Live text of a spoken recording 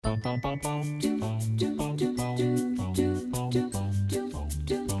Right.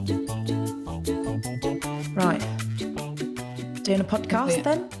 Doing a podcast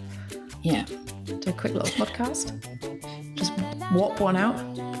then? Yeah. Do a quick little podcast. Just whop one out.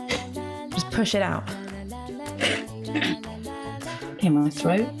 Just push it out. In my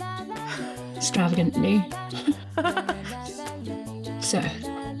throat. Extravagantly. So,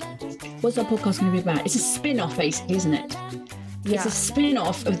 what's our podcast going to be about? It's a spin-off, basically, isn't it? Yeah. It's a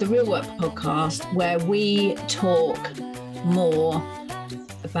spin-off of the Real Work podcast where we talk more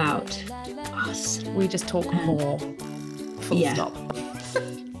about us. We just talk more. Full stop.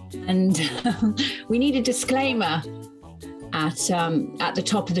 And we need a disclaimer at the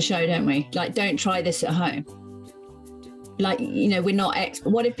top of the show, don't we? Like, don't try this at home. Like, you know, we're not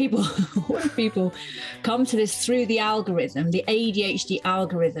what if people come to this through the algorithm, the ADHD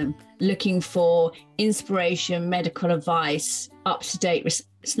algorithm, looking for inspiration, medical advice, up to date?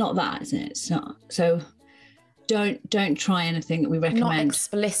 It's not that, is it? It's not. So don't try anything that we recommend. Not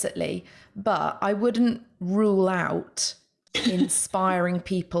explicitly, but I wouldn't rule out inspiring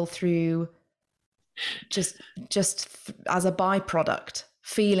people through just as a byproduct,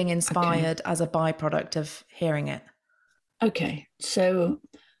 feeling inspired as a byproduct of hearing it. Okay, so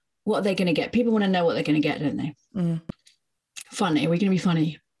what are they going to get? People want to know what they're going to get, don't they? Mm. Funny. Are we going to be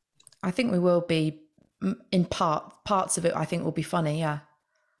funny? I think we will be in parts of it. I think will be funny. Yeah.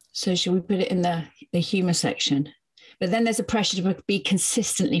 So should we put it in the humour section? But then there's a pressure to be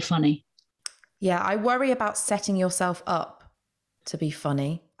consistently funny. Yeah, I worry about setting yourself up to be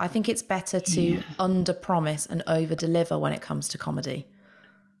funny. I think it's better to under-promise and over-deliver when it comes to comedy.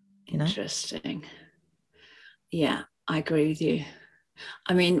 You know? Interesting. Yeah, I agree with you.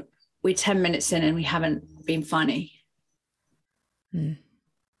 I mean, we're 10 minutes in and we haven't been funny.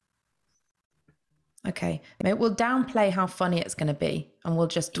 Okay. Maybe we'll downplay how funny it's going to be, and we'll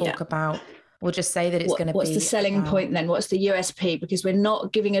just talk about, we'll just say that it's going to be. What's the selling point then? What's the USP? Because we're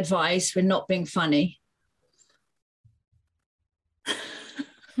not giving advice. We're not being funny.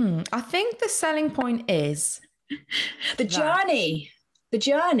 I think the selling point is the journey.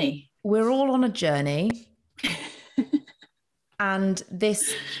 We're all on a journey. And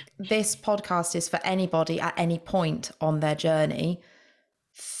this podcast is for anybody at any point on their journey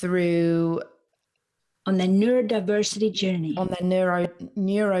on their neurodiversity journey. On their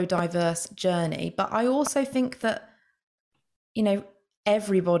neurodiverse journey. But I also think that, you know,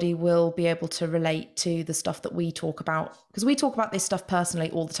 everybody will be able to relate to the stuff that we talk about, because we talk about this stuff personally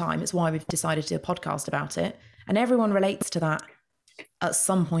all the time. It's why we've decided to do a podcast about it. And everyone relates to that at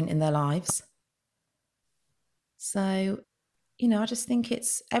some point in their lives. So, you know, I just think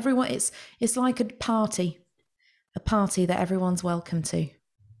it's like a party that everyone's welcome to.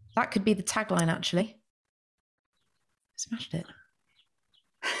 That could be the tagline, actually. Smashed it.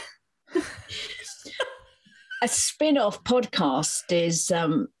 A spin-off podcast is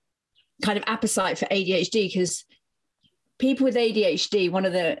kind of appetite for ADHD, because people with ADHD, one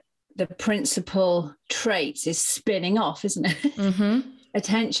of the principal traits is spinning off, isn't it? Mm-hmm.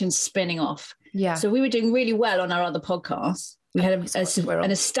 Attention spinning off. Yeah. So we were doing really well on our other podcasts. We had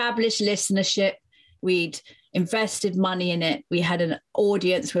an established listenership. We'd invested money in it. We had an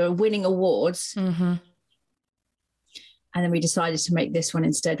audience. We were winning awards. Mm-hmm. And then we decided to make this one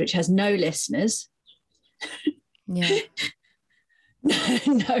instead, which has no listeners. Yeah.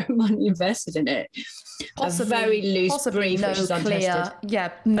 No money invested in it. Possibly, a very loose brief, no which is untested.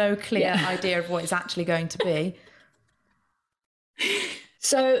 No clear idea of what it's actually going to be.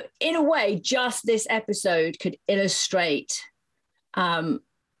 So in a way, just this episode could illustrate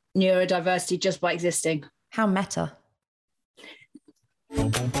neurodiversity just by existing. How meta. Do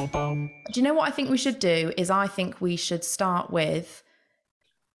you know what I think we should do? I think we should start with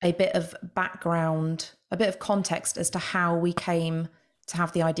a bit of background, a bit of context as to how we came to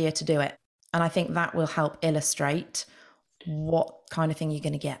have the idea to do it. And I think that will help illustrate what kind of thing you're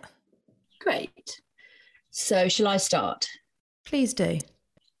going to get. Great. So shall I start? Please do.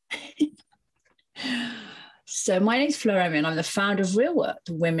 So my name's Fleur and I'm the founder of Real Work,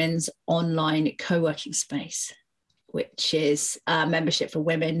 the women's online co-working space, which is a membership for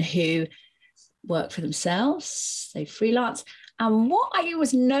women who work for themselves, they freelance. And what I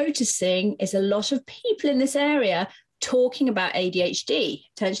was noticing is a lot of people in this area talking about ADHD,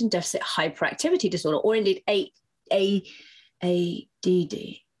 Attention Deficit Hyperactivity Disorder, or indeed ADD,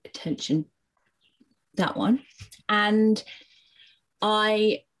 attention, that one. And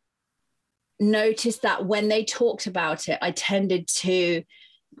I noticed that when they talked about it, I tended to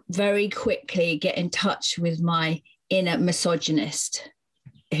very quickly get in touch with my inner-misogynist,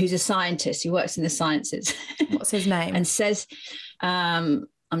 who's a scientist who works in the sciences. What's his name? And says,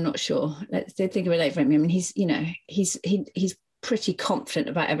 I'm not sure. Let's think of it later. I mean, he's pretty confident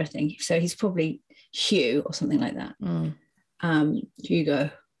about everything. So he's probably Hugh or something like that.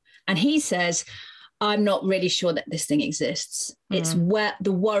 Hugo. And he says, I'm not really sure that this thing exists. It's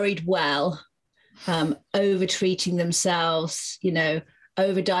the worried well, over-treating themselves,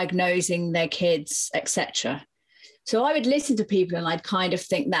 over-diagnosing their kids, etc. So I would listen to people and I'd kind of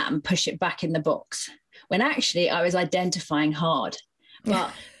think that and push it back in the box, when actually I was identifying hard.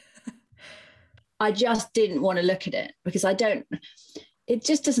 But I just didn't want to look at it because it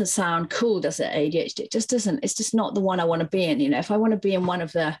just doesn't sound cool, does it, ADHD? It just doesn't, it's just not the one I want to be in. If I want to be in one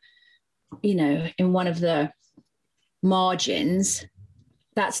of the, in one of the margins,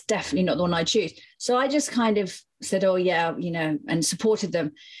 that's definitely not the one I choose. So I just kind of said, oh yeah, and supported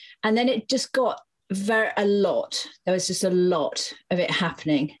them. And then it just got there was just a lot of it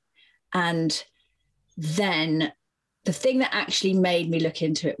happening. And then the thing that actually made me look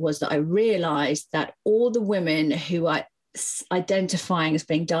into it was that I realized that all the women who I identifying as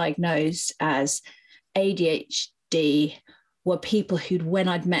being diagnosed as ADHD were people who'd, when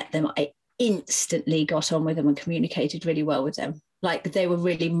I'd met them, I instantly got on with them and communicated really well with them. Like they were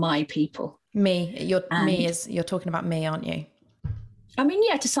really my people. You're talking about me, aren't you? I mean,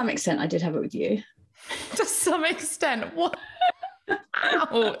 yeah, to some extent I did have it with you. To some extent. What?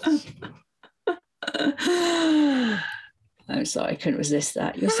 Ouch. I'm sorry, I couldn't resist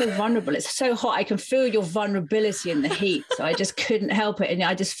that. You're so vulnerable. It's so hot. I can feel your vulnerability in the heat. So I just couldn't help it. And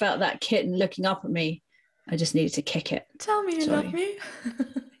I just felt that kitten looking up at me. I just needed to kick it. Tell me you love me.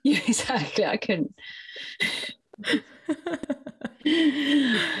 Yeah, exactly. I couldn't.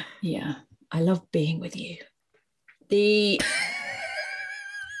 Yeah, I love being with you.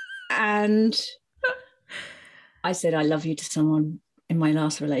 And I said I love you to someone in my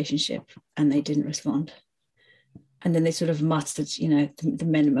last relationship and they didn't respond. And then they sort of muttered, the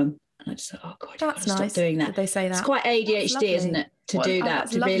minimum. And I just thought, oh God, that's nice. Stop doing that. Did they say that? It's quite ADHD, isn't it? Do that,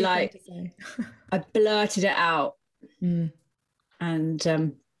 to be like, I blurted it out. And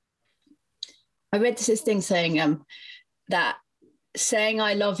I read this thing saying that saying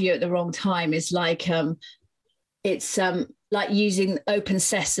I love you at the wrong time is like, it's like using open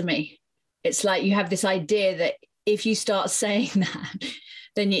sesame. It's like you have this idea that if you start saying that,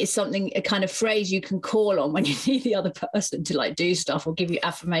 then it's a kind of phrase you can call on when you need the other person to like do stuff or give you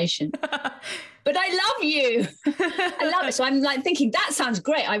affirmation. But I love you. I love it. So I'm like thinking that sounds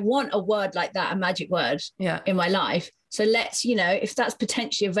great. I want a word like that, a magic word in my life. So let's, if that's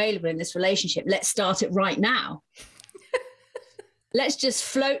potentially available in this relationship, let's start it right now. Let's just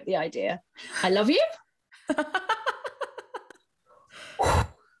float the idea. I love you.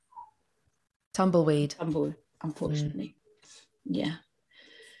 Tumbleweed, unfortunately. Yeah.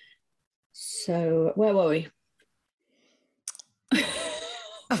 So where were we?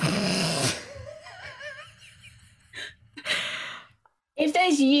 If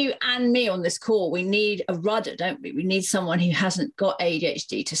there's you and me on this call, we need a rudder, don't we? We need someone who hasn't got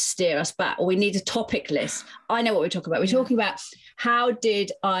ADHD to steer us back, or we need a topic list. I know what we're talking about. We're talking about how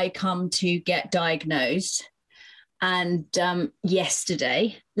did I come to get diagnosed? And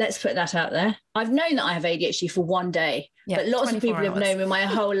yesterday, let's put that out there. I've known that I have ADHD for one day, but lots of people have known me my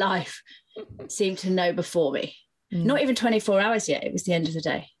whole life seem to know before me. Not even 24 hours yet. It was the end of the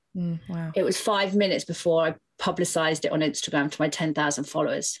day. Wow. It was 5 minutes before I publicized it on Instagram to my 10,000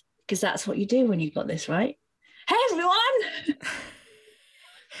 followers, because that's what you do when you've got this, right? Hey, everyone.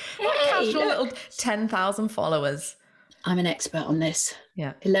 Casual little 10,000 followers. I'm an expert on this.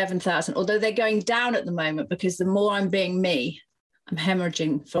 Yeah. 11,000, although they're going down at the moment because the more I'm being me, I'm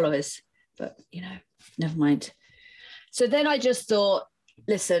hemorrhaging followers, but never mind. So then I just thought,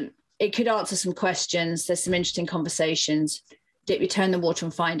 listen, it could answer some questions. There's some interesting conversations. Dip your toe in the water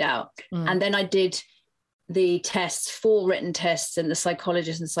and find out. And then I did the tests, 4 written tests and the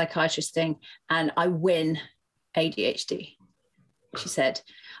psychologist and psychiatrist thing, and I win ADHD. She said,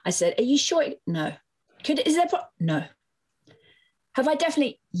 I said, are you sure? No. Is there no. Have I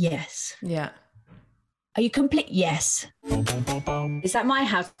definitely? Yes. Yeah. Are you complete? Yes. Is that my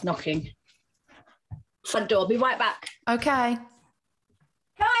house knocking? Front door. I'll be right back. Okay.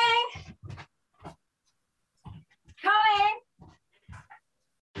 Coming.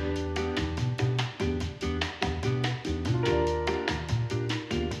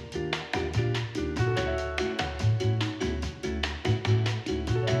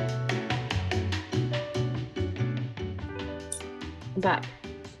 I'm back.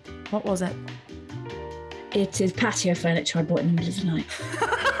 What was it? It is patio furniture I bought in the middle of the night.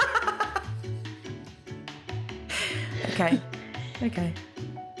 Okay.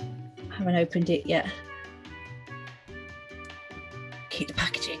 I haven't opened it yet. Keep the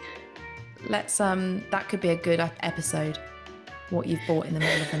packaging. Let's that could be a good episode. What you've bought in the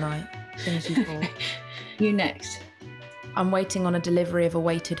middle of the night. Things you've bought. You next. I'm waiting on a delivery of a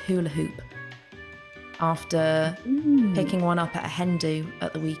weighted hula hoop after picking one up at a hen do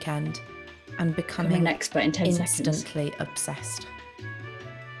at the weekend and becoming an expert in 10 instantly seconds. Obsessed.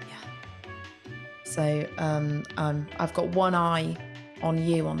 Yeah. So I've got one eye on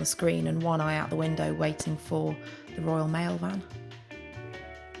you on the screen and one eye out the window waiting for the Royal Mail van.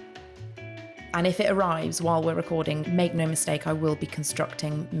 And if it arrives while we're recording, make no mistake, I will be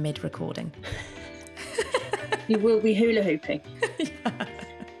constructing mid-recording. You will be hula hooping. Yeah.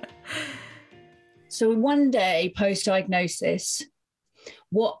 So one day post-diagnosis,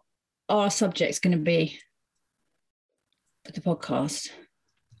 what are our subjects going to be for the podcast?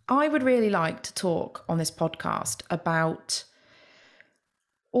 I would really like to talk on this podcast about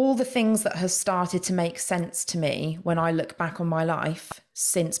all the things that have started to make sense to me when I look back on my life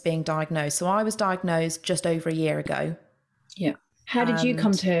since being diagnosed. So I was diagnosed just over a year ago. Yeah. How did you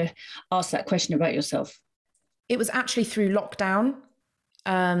come to ask that question about yourself? It was actually through lockdown.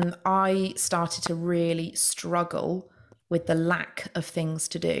 I started to really struggle with the lack of things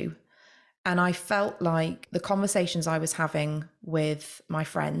to do. And I felt like the conversations I was having with my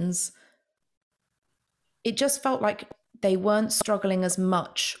friends, it just felt like they weren't struggling as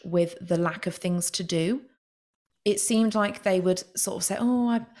much with the lack of things to do. It seemed like they would sort of say,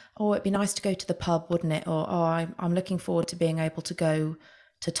 it'd be nice to go to the pub, wouldn't it? Or, I'm looking forward to being able to go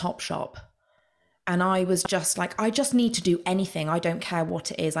to Topshop. And I was just like, I just need to do anything. I don't care what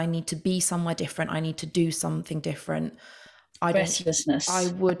it is. I need to be somewhere different. I need to do something different. Restlessness.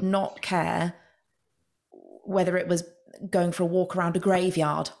 I would not care whether it was going for a walk around a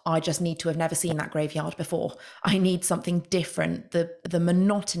graveyard. I just need to have never seen that graveyard before. I need something different. The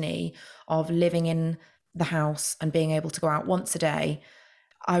monotony of living in the house and being able to go out once a day,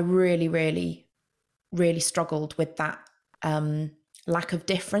 I really, really, really struggled with that lack of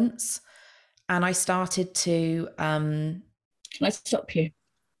difference. And I started to... Can I stop you?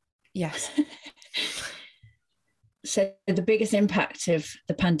 Yes. So the biggest impact of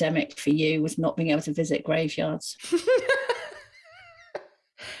the pandemic for you was not being able to visit graveyards.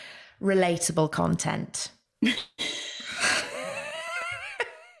 Relatable content. Do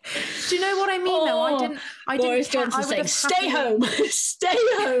you know what I mean? Though I didn't. Boris Johnson saying, "Stay home, stay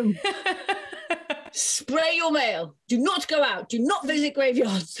home, spray your mail. Do not go out. Do not visit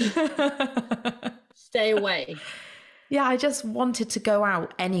graveyards. Stay away." Yeah, I just wanted to go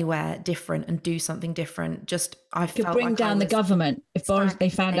out anywhere different and do something different. I could felt bring like down the government if they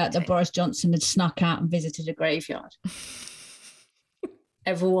found out that stagnating. Boris Johnson had snuck out and visited a graveyard.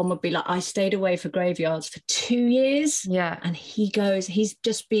 Everyone would be like, I stayed away for graveyards for 2 years. Yeah. And he's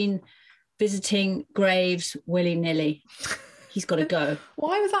just been visiting graves willy-nilly. He's got to go.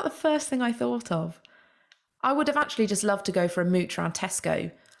 Why was that the first thing I thought of? I would have actually just loved to go for a mooch around Tesco.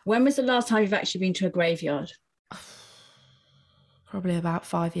 When was the last time you've actually been to a graveyard? Probably about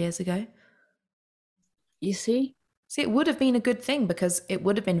 5 years ago. You see? See, it would have been a good thing because it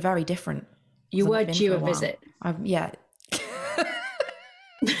would have been very different. You were due a visit. Yeah.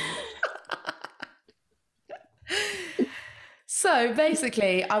 So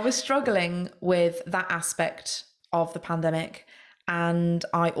basically, I was struggling with that aspect of the pandemic. And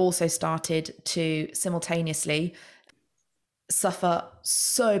I also started to simultaneously suffer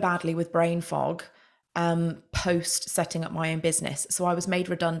so badly with brain fog post setting up my own business. So I was made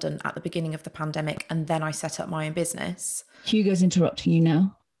redundant at the beginning of the pandemic, and then I set up my own business. Hugo's interrupting you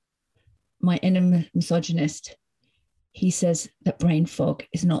now. My inner-misogynist, he says that brain fog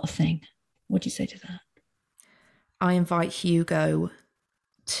is not a thing. What do you say to that? I invite Hugo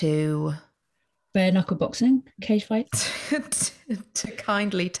to... bare knuckle boxing, cage fight? to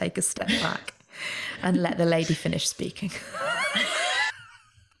kindly take a step back and let the lady finish speaking.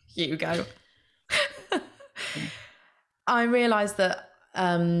 Hugo. I realised that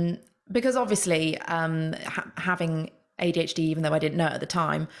because obviously having ADHD, even though I didn't know it at the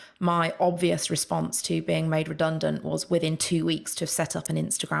time, my obvious response to being made redundant was within 2 weeks to have set up an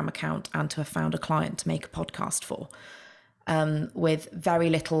Instagram account and to have found a client to make a podcast for, with very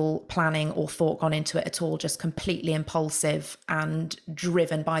little planning or thought gone into it at all, just completely impulsive and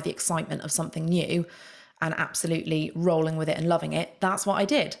driven by the excitement of something new and absolutely rolling with it and loving it. That's what I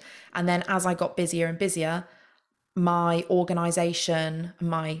did. And then as I got busier and busier, my organisation,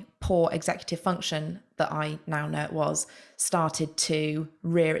 my poor executive function that I now know it was, started to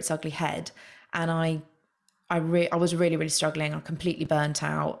rear its ugly head. And I was really, really struggling. I completely burnt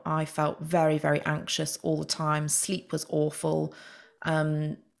out. I felt very, very anxious all the time. Sleep was awful.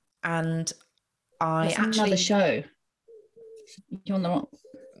 And I That's actually... another show. You're on the wrong...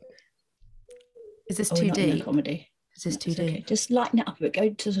 Is this Oh, we're too not in a deep? comedy. Is this too It's deep? okay. Just lighten it up a bit. Go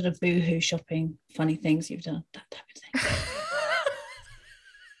to sort of boohoo shopping, funny things you've done, that type of thing.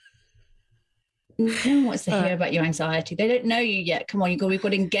 No one wants to hear about your anxiety. They don't know you yet. Come on, we've got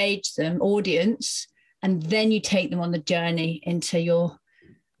to engage them, audience, and then you take them on the journey into your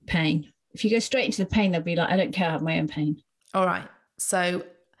pain. If you go straight into the pain, they'll be like, I don't care, I have my own pain. All right. So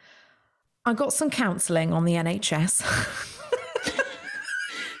I got some counselling on the NHS.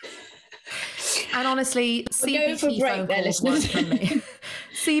 And honestly, CBT phone calls weren't for me.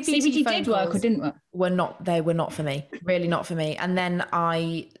 CBT did work or didn't work? They were not for me, really not for me. And then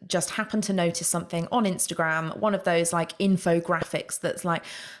I just happened to notice something on Instagram, one of those like infographics that's like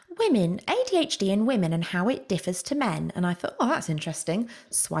women, ADHD in women and how it differs to men. And I thought, oh, that's interesting.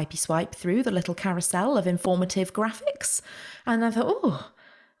 Swipe through the little carousel of informative graphics. And I thought, oh,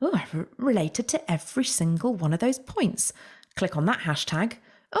 I've related to every single one of those points. Click on that hashtag.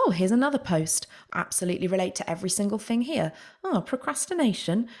 Oh, here's another post. Absolutely relate to every single thing here. Oh,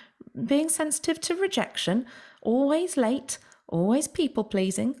 procrastination, being sensitive to rejection, always late, always people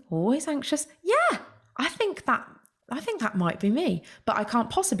pleasing, always anxious. Yeah, I think that might be me, but I can't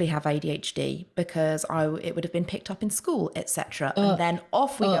possibly have ADHD because it would have been picked up in school, etc. And then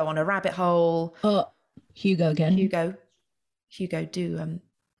off we go on a rabbit hole. Hugo again. Hugo, do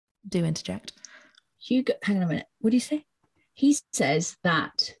interject. Hugo, hang on a minute. What do you say? He says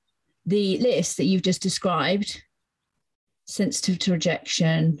that the list that you've just described, sensitive to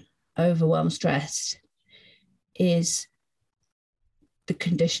rejection, overwhelmed, stressed, is the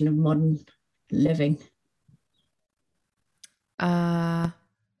condition of modern living. I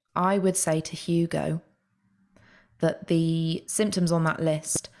would say to Hugo that the symptoms on that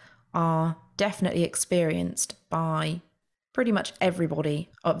list are definitely experienced by pretty much everybody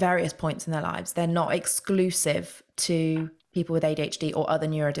at various points in their lives. They're not exclusive to people with ADHD or other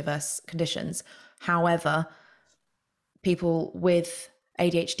neurodiverse conditions. However, people with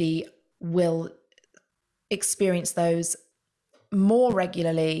ADHD will experience those more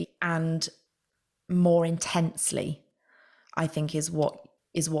regularly and more intensely, I think is what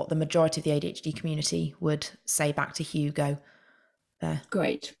the majority of the ADHD community would say back to Hugo there.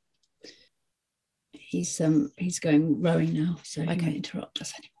 Great. He's going rowing now, so he won't interrupt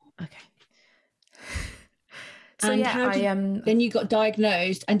us anymore. Okay. So then you got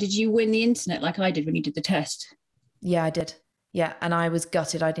diagnosed, and did you win the internet like I did when you did the test? Yeah, I did. Yeah, and I was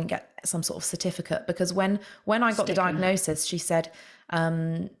gutted I didn't get some sort of certificate because when I got the diagnosis, she said,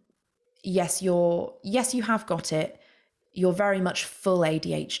 yes, you have got it. You're very much full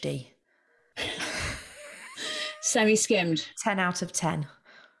ADHD. Semi-skimmed. 10 out of 10.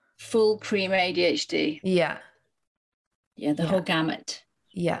 Full cream ADHD. Yeah. Yeah, the whole gamut.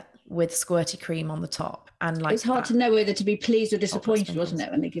 Yeah, with squirty cream on the top. And like it's hard to know whether to be pleased or disappointed, wasn't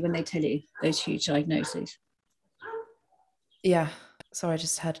it, when they tell you those huge diagnoses? Yeah. Sorry, I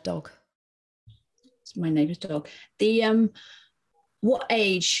just heard a dog. It's my neighbour's dog. What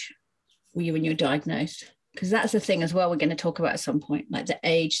age were you when you were diagnosed? Because that's the thing as well we're going to talk about at some point, like the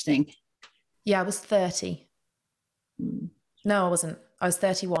age thing. Yeah, I was 30. No, I wasn't. I was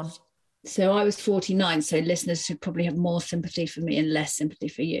 31. So I was 49. So listeners should probably have more sympathy for me and less sympathy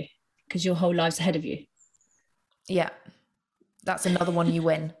for you because your whole life's ahead of you. Yeah. That's another one you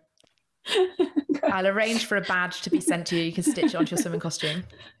win. I'll arrange for a badge to be sent to you. You can stitch it onto your swimming costume.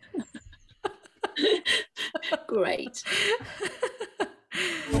 Great.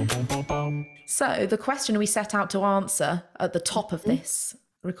 So the question we set out to answer at the top of this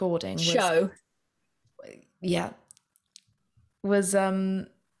recording was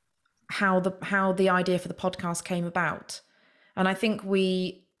how the idea for the podcast came about. And I think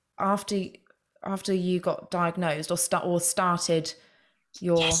we after you got diagnosed or started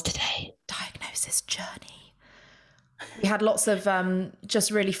your diagnosis journey, we had lots of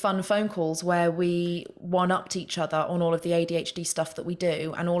just really fun phone calls where we one-upped each other on all of the ADHD stuff that we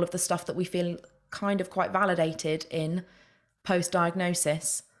do and all of the stuff that we feel kind of quite validated in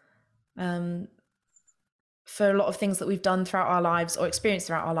post-diagnosis for a lot of things that we've done throughout our lives or experienced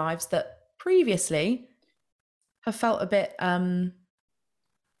throughout our lives that previously have felt a bit,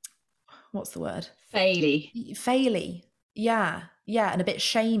 what's the word? Faily. Yeah, and a bit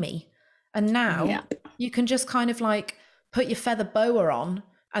shamey. And now you can just kind of like put your feather boa on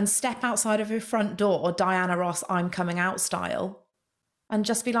and step outside of your front door, Diana Ross, I'm coming out style, and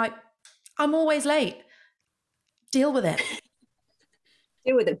just be like, I'm always late. Deal with it.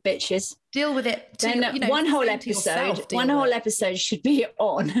 Deal with it, bitches. Deal with it. One whole episode should be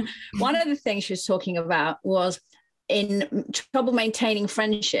on. One of the things she was talking about was in trouble maintaining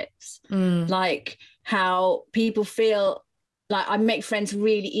friendships, like how people feel like I make friends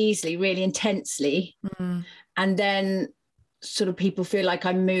really easily, really intensely. And then sort of people feel like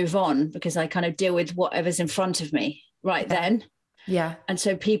I move on because I kind of deal with whatever's in front of me then. Yeah. And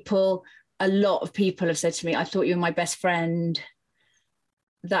so a lot of people have said to me, I thought you were my best friend,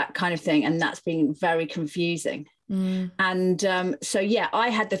 that kind of thing. And that's been very confusing. And so, yeah, I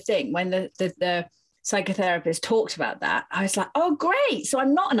had the thing when the psychotherapist talked about that, I was like, oh, great. So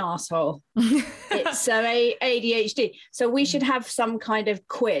I'm not an asshole. It's ADHD. So we should have some kind of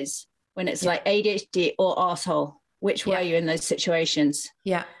quiz when it's like ADHD or asshole. Which were you in those situations?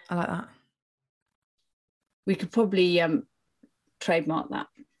 Yeah, I like that. We could probably trademark that.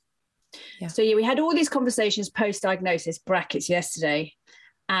 Yeah. So we had all these conversations post-diagnosis brackets yesterday,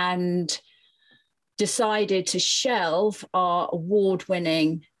 and decided to shelve our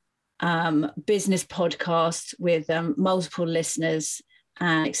award-winning business podcast with multiple listeners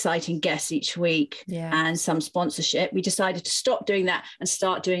and exciting guests each week and some sponsorship. We decided to stop doing that and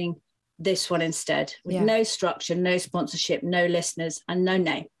start doing this one instead, with no structure, no sponsorship, no listeners, and no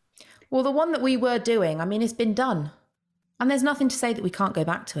name. Well, the one that we were doing, I mean, it's been done. And there's nothing to say that we can't go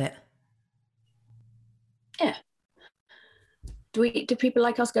back to it. Yeah. Do people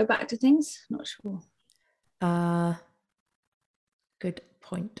like us go back to things? Not sure. Good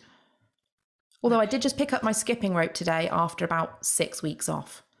point. Although I did just pick up my skipping rope today after about 6 weeks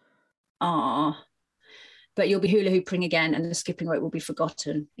off. But you'll be hula hooping again and the skipping rope will be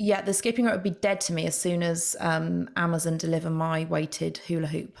forgotten. Yeah, the skipping rope would be dead to me as soon as Amazon deliver my weighted hula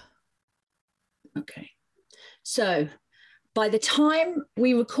hoop. Okay. So by the time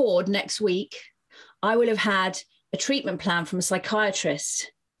we record next week, I will have had a treatment plan from a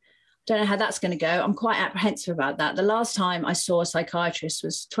psychiatrist. Don't know how that's going to go. I'm quite apprehensive about that. The last time I saw a psychiatrist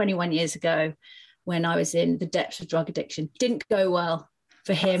was 21 years ago when I was in the depths of drug addiction. Didn't go well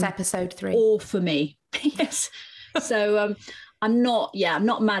for him. That's episode 3. Or for me. Yes. So I'm not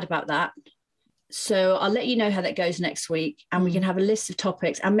mad about that. So I'll let you know how that goes next week, and we can have a list of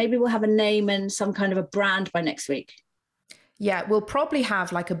topics, and maybe we'll have a name and some kind of a brand by next week. Yeah, we'll probably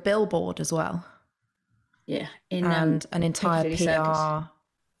have like a billboard as well. Yeah. And an entire PR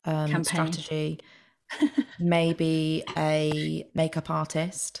strategy. Maybe a makeup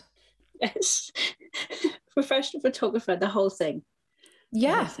artist. Yes. Professional photographer, the whole thing.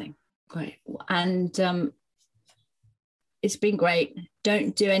 Yeah. The whole thing. Great. And it's been great.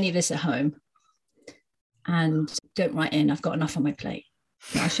 Don't do any of this at home. And don't write in. I've got enough on my plate.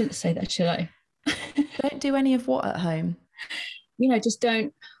 No, I shouldn't say that, should I? Don't do any of what at home? Just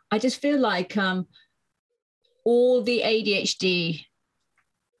don't. I just feel like all the ADHD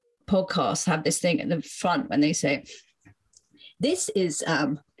podcasts have this thing at the front when they say, this is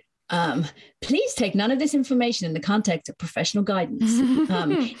please take none of this information in the context of professional guidance.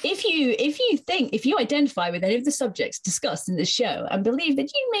 If you identify with any of the subjects discussed in this show and believe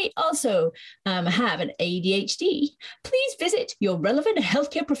that you may also have an ADHD, please visit your relevant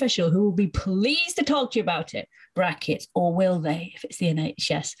healthcare professional who will be pleased to talk to you about it. Brackets, or will they? If it's the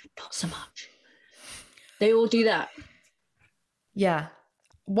NHS, not so much. They all do that. Yeah.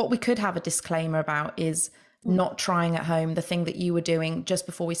 What we could have a disclaimer about is not trying at home the thing that you were doing just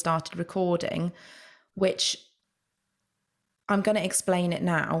before we started recording, which I'm going to explain it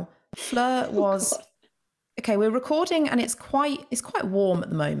now. Fleur was okay. We're recording and it's quite warm at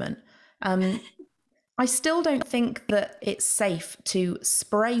the moment. I still don't think that it's safe to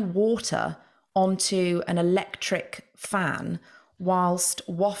spray water onto an electric fan whilst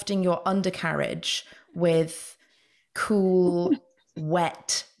wafting your undercarriage with cool,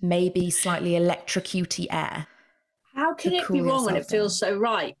 wet, maybe slightly electrocutey air. How can it be wrong when it feels so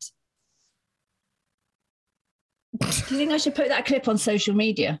right? Do you think I should put that clip on social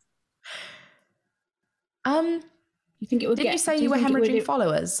media? You think it would? Did you say you were hemorrhaging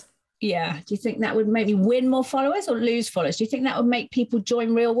followers? Yeah. Do you think that would maybe win more followers or lose followers? Do you think that would make people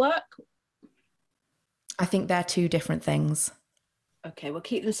join Real Work? I think they're two different things. Okay, we'll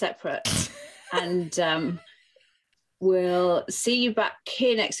keep them separate. And we'll see you back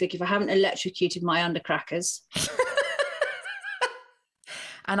here next week if I haven't electrocuted my undercrackers.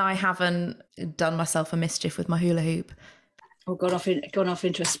 And I haven't done myself a mischief with my hula hoop. Or gone off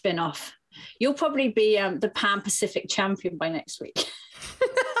into a spin-off. You'll probably be the Pan Pacific champion by next week.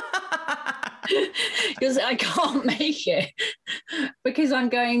 Because I can't make it because I'm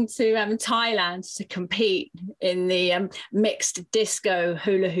going to Thailand to compete in the mixed disco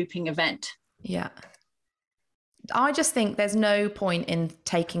hula hooping event. Yeah. I just think there's no point in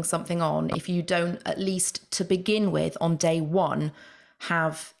taking something on if you don't, at least to begin with, on day one,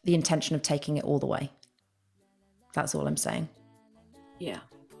 have the intention of taking it all the way. That's all I'm saying. Yeah,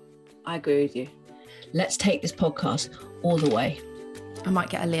 I agree with you. Let's take this podcast all the way. I might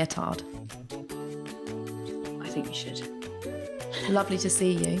get a leotard. I think you should. Lovely to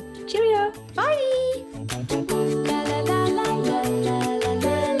see you. Cheerio. Bye.